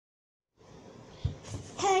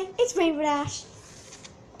Hey, it's Rainbow Dash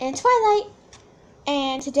and Twilight,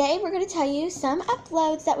 and today we're going to tell you some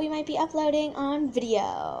uploads that we might be uploading on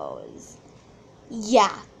videos.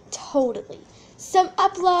 Yeah, totally. Some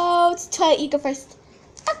uploads. Twilight, you go first.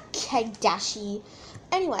 Okay, Dashy.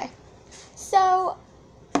 Anyway, so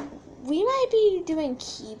we might be doing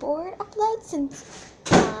keyboard uploads since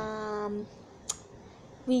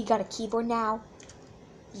we got a keyboard now.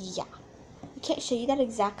 Yeah. I can't show you that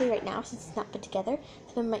exactly right now since it's not put together.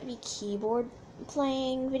 So there might be keyboard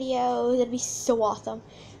playing videos. That'd be so awesome.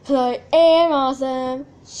 Because I am awesome.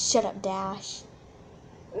 Shut up, Dash.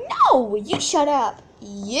 No, you shut up.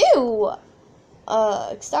 You.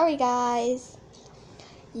 Sorry, guys.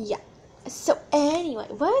 Yeah. So anyway,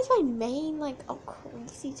 what is my main,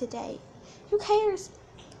 crazy today? Who cares?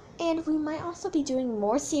 And we might also be doing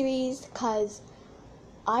more series because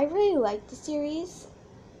I really like the series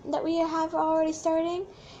that we have already starting,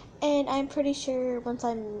 and I'm pretty sure once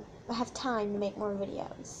I have time to make more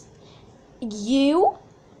videos. You,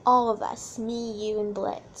 all of us, me, you, and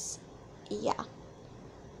Blitz. Yeah.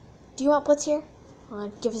 Do you want Blitz here? Hold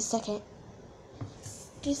on, give us a second.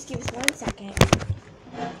 Just give us 1 second.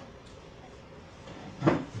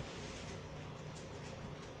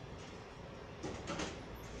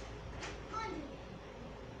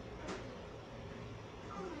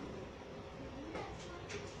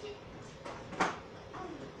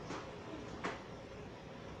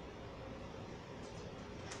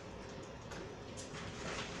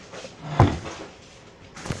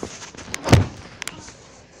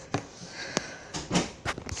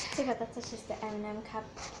 That's just the M&M cup.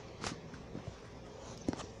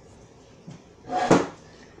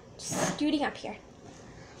 Just scooting up here.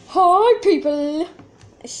 Hi, people!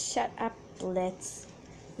 Shut up, Blitz.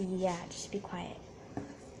 Yeah, just be quiet.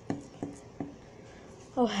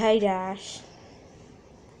 Oh, hey, Dash.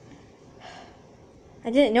 I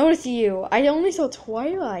didn't notice you. I only saw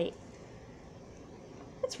Twilight.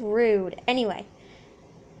 That's rude. Anyway,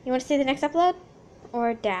 you want to see the next upload?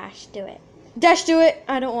 Or Dash do it? Dash do it!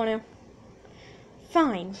 I don't want to.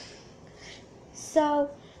 Fine. So,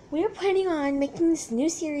 we are planning on making this new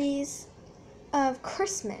series of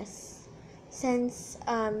Christmas. Since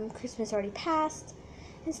Christmas already passed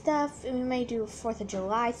and stuff, and we might do a 4th of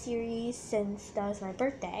July series since that was my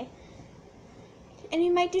birthday. And we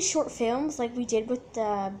might do short films like we did with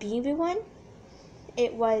the Beanie Boo one.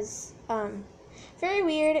 It was very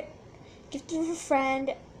weird. Gifted with a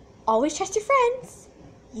friend. Always trust your friends.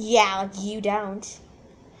 Yeah, like you don't.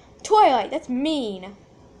 Twilight, that's mean.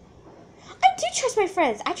 I do trust my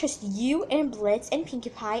friends. I trust you and Blitz and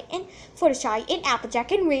Pinkie Pie and Fluttershy and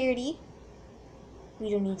Applejack and Rarity.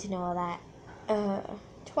 We don't need to know all that.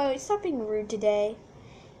 Twilight, stop being rude today.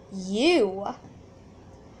 You.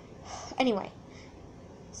 Anyway.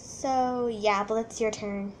 So, yeah, Blitz, your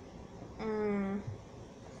turn.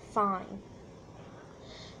 Fine.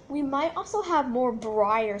 We might also have more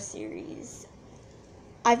Briar series.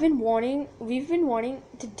 We've been wanting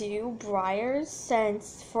to do Briars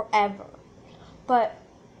since forever. But,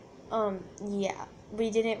 yeah,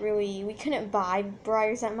 we couldn't buy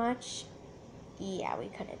Briars that much. Yeah, we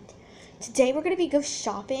couldn't. Today we're going to go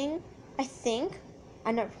shopping, I think.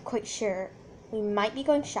 I'm not quite sure. We might be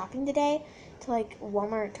going shopping today to,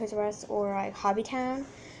 Walmart, Toys R Us, or, Hobbytown.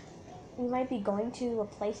 We might be going to a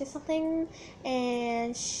place or something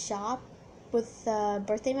and shop with the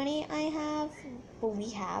birthday money we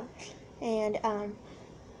have, and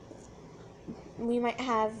we might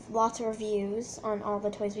have lots of reviews on all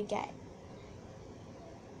the toys we get.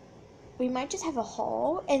 We might just have a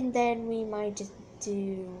haul, and then we might just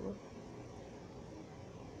do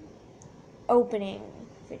opening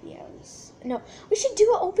videos. No, we should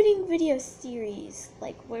do an opening video series,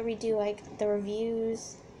 where we do the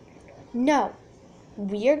reviews. No,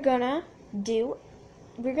 we're gonna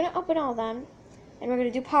open all of them, and we're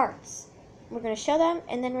gonna do parts. We're gonna show them,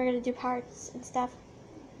 and then we're gonna do parts and stuff.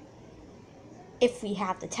 If we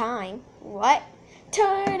have the time. What?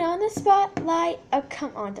 Turn on the spotlight. Oh,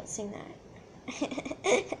 come on, don't sing that.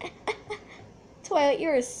 Twilight,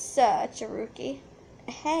 you're such a rookie.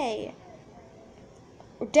 Hey.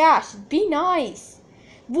 Dash, be nice.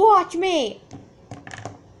 Watch me.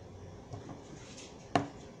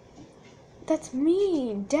 That's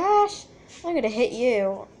mean. Dash, I'm gonna hit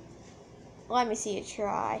you. Let me see you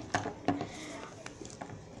try.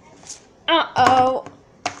 Uh-oh.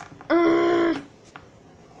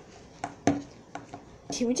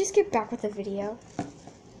 Can we just get back with the video?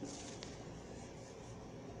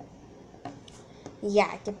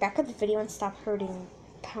 Yeah, get back with the video and stop hurting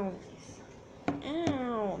ponies.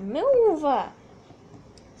 Ow, move!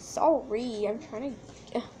 Sorry, I'm trying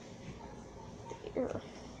to... here.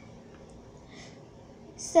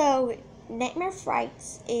 So, Nightmare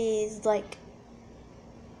Frights is like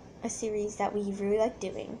a series that we really like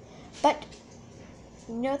doing. But,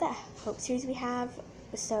 you know that Hope series we have?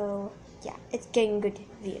 So, yeah, it's getting good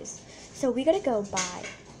views. So, we gotta go. Bye.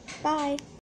 Bye.